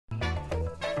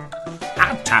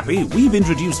Tappy, we've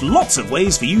introduced lots of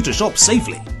ways for you to shop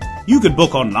safely. You can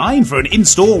book online for an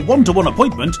in-store one-to-one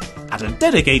appointment at a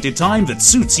dedicated time that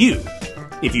suits you.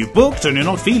 If you've booked and you're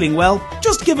not feeling well,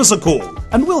 just give us a call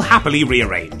and we'll happily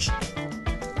rearrange.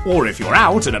 Or if you're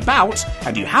out and about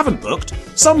and you haven't booked,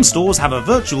 some stores have a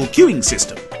virtual queuing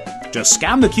system. Just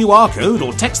scan the QR code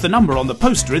or text the number on the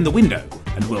poster in the window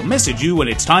and we'll message you when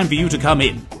it's time for you to come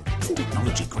in. Isn't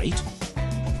technology great?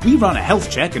 We run a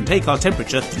health check and take our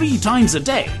temperature 3 times a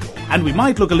day. And we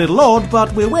might look a little odd,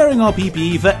 but we're wearing our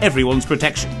PPE for everyone's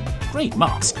protection. Great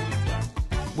mask.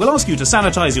 We'll ask you to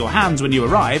sanitize your hands when you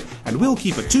arrive, and we'll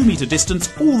keep a 2-meter distance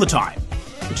all the time,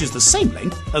 which is the same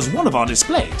length as one of our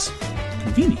displays.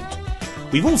 Convenient.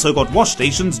 We've also got wash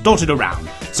stations dotted around,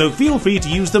 so feel free to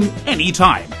use them any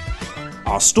time.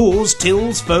 Our stores,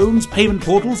 tills, phones, payment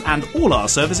portals, and all our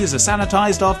services are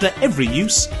sanitized after every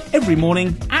use, every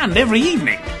morning, and every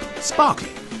evening.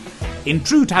 Sparkling. In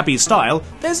true Tappy style,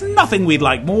 there's nothing we'd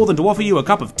like more than to offer you a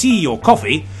cup of tea or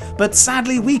coffee, but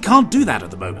sadly we can't do that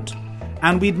at the moment.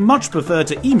 And we'd much prefer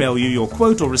to email you your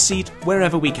quote or receipt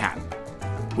wherever we can.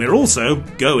 We're also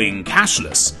going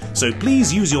cashless, so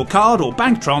please use your card or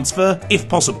bank transfer if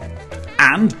possible.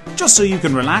 And, just so you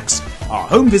can relax, our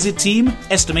home visit team,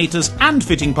 estimators and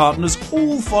fitting partners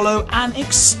all follow an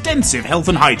extensive health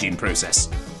and hygiene process.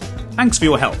 Thanks for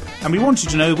your help, and we want you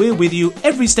to know we're with you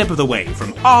every step of the way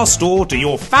from our store to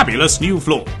your fabulous new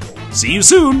floor. See you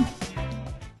soon!